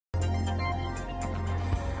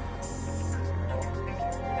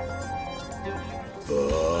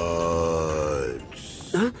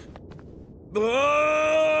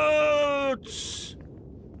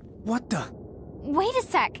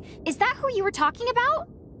who you were talking about?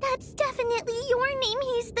 That's definitely your name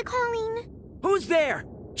he's the calling. Who's there?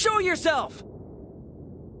 Show yourself!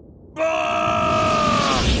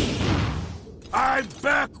 I'm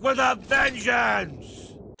back with a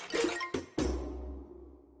vengeance!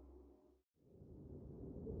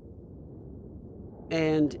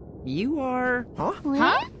 And you are... Huh?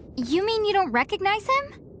 Huh? You mean you don't recognize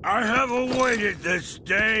him? I have awaited this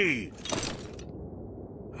day.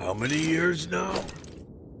 How many years now?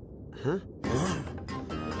 Huh?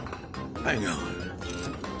 Hang on.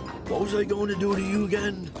 What was I going to do to you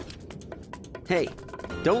again? Hey,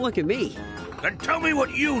 don't look at me. Then tell me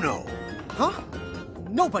what you know. Huh?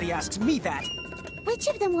 Nobody asks me that. Which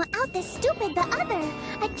of them will out the stupid the other?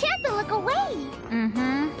 I can't but look away.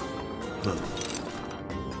 Mm-hmm.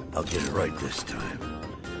 I'll get it right this time.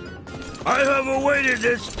 I have awaited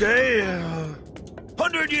this day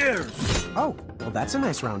 100 years. Oh, well that's a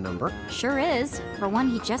nice round number. Sure is, for one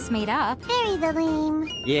he just made up. Very the lame.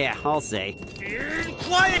 Yeah, I'll say.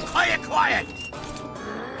 Quiet, quiet, quiet!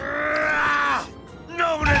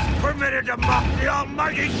 No one is permitted to mock the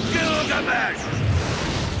almighty Gilgamesh!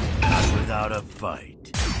 Not without a fight.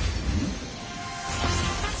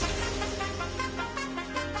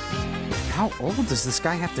 How old does this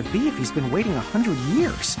guy have to be if he's been waiting 100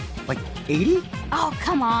 years? Like 80? Oh,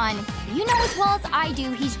 come on. You know as well as I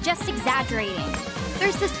do, he's just exaggerating.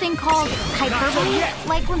 There's this thing called hyperbole,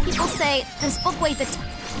 like when people say, this book weighs a ton,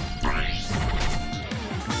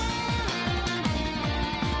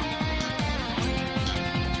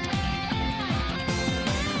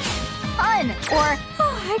 or,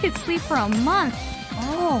 oh, I could sleep for a month.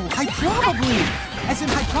 Oh, hyperbole! As in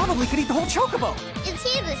hyperbole could eat the whole chocobo! Is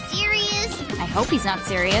he the serious? I hope he's not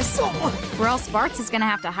serious, or else Bartz is gonna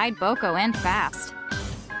have to hide Boko and fast.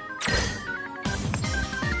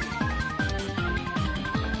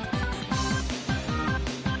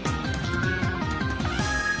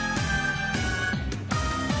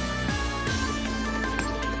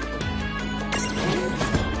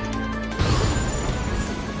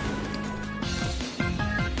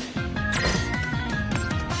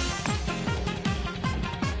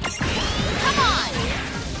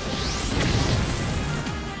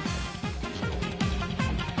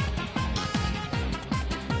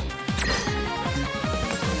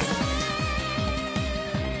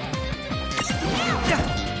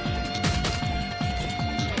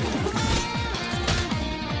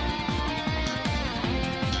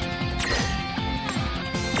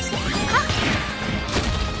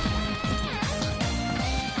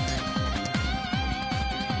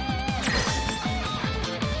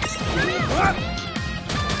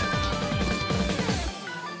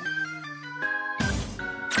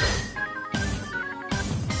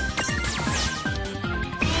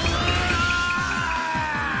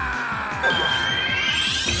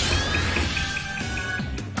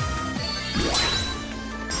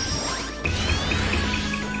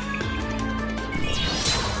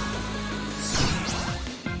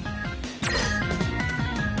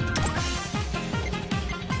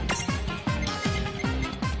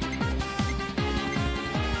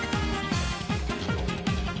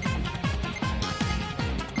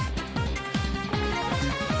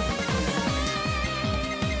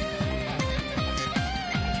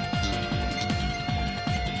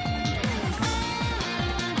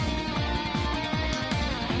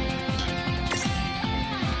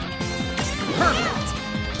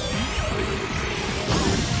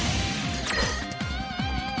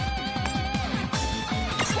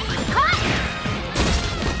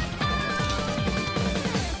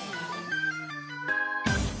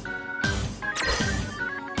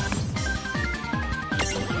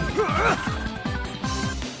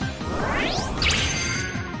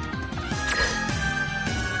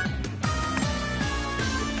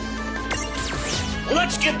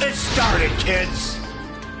 Let's get this started, kids!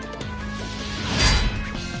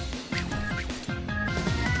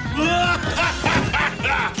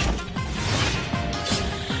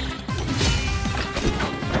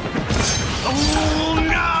 Oh,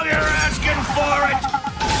 now you're asking for it!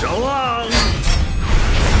 So long!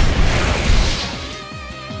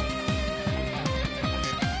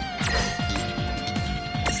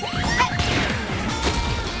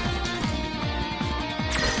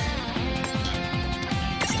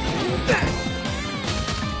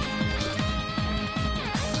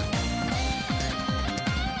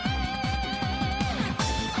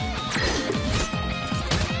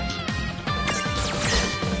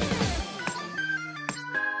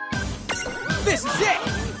 This is it!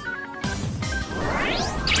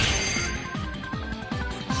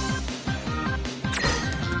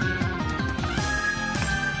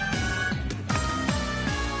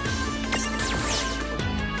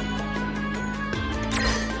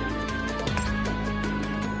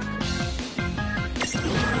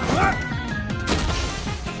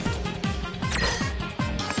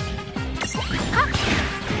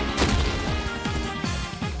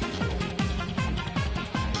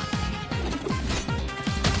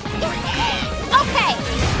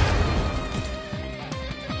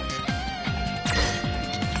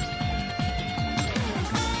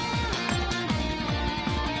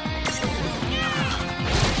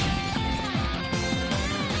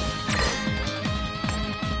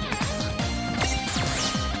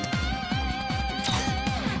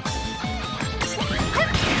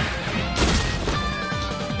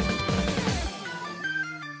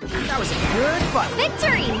 That was a good fight.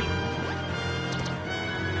 Victory!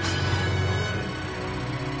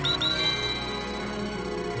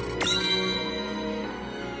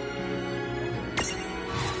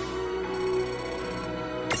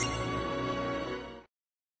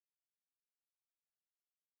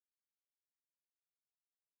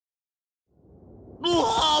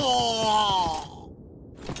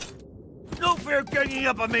 No fair ganging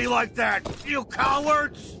up on me like that, you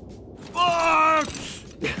cowards! Bartz!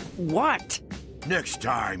 What? Next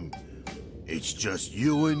time, it's just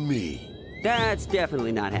you and me. That's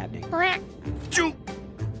definitely not happening.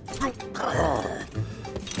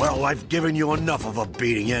 Well, I've given you enough of a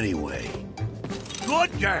beating anyway.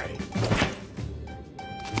 Good day!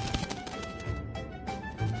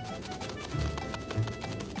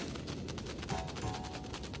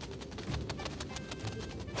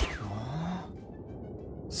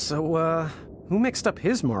 So, who mixed up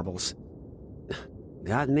his marbles?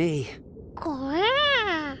 Got me.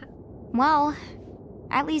 Well,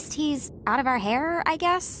 at least he's out of our hair, I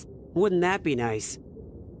guess. Wouldn't that be nice?